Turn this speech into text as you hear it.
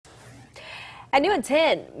At new at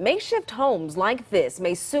 10, makeshift homes like this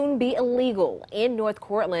may soon be illegal in North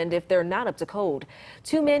Courtland if they're not up to code.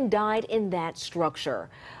 2 men died in that structure.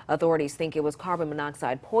 Authorities think it was carbon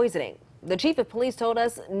monoxide poisoning. The chief of police told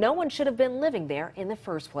us no one should have been living there in the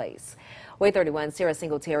first place. Way 31's Sarah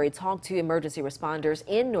Singletary talked to emergency responders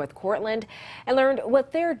in North Courtland and learned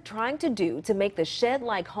what they're trying to do to make the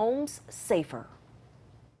shed-like homes safer.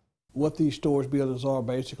 What these storage buildings are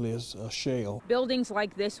basically is a shell. Buildings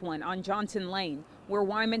like this one on Johnson Lane, where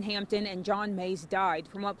Wyman Hampton and John Mays died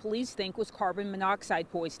from what police think was carbon monoxide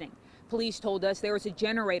poisoning. Police told us there was a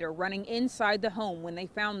generator running inside the home when they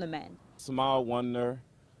found the men. Small one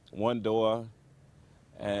door,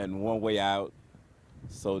 and one way out.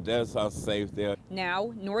 So that's how safe there.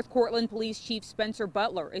 Now, North Courtland Police Chief Spencer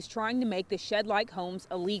Butler is trying to make the shed-like homes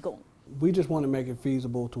illegal. We just want to make it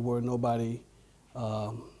feasible to where nobody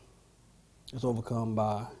is overcome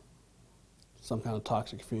by some kind of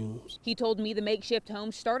toxic fumes. He told me the makeshift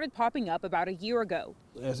homes started popping up about a year ago.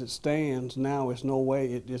 As it stands now, it's no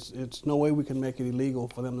way we can make it illegal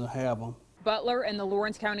for them to have them. Butler and the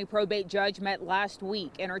Lawrence County probate judge met last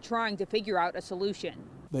week and are trying to figure out a solution.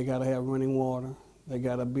 They got to have running water. They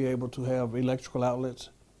got to be able to have electrical outlets,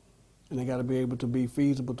 and they got to be able to be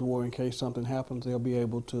feasible to where in case something happens, they'll be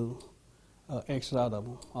able to exit out of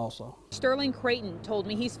them also. Sterling Creighton told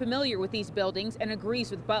me he's familiar with these buildings and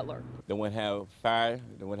agrees with Butler. They wouldn't have fire,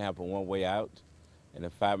 they wouldn't have a one way out, and the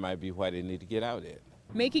fire might be why they need to get out at.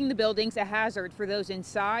 Making the buildings a hazard for those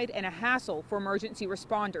inside and a hassle for emergency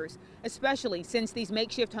responders, especially since these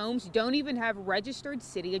makeshift homes don't even have registered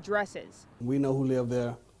city addresses. We know who live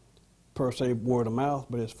there per se word of mouth,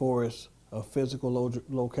 but as far as a physical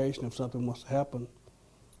location, if something was to happen,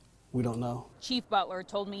 we don't know. Chief Butler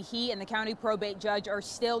told me he and the county probate judge are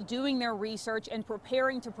still doing their research and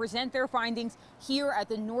preparing to present their findings here at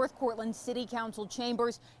the North Courtland City Council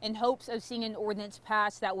chambers in hopes of seeing an ordinance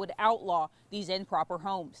passed that would outlaw these improper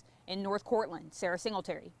homes. In North Courtland, Sarah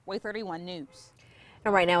Singletary, Way 31 News.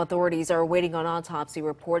 And right now, authorities are waiting on autopsy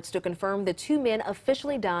reports to confirm the 2 men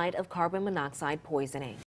officially died of carbon monoxide poisoning.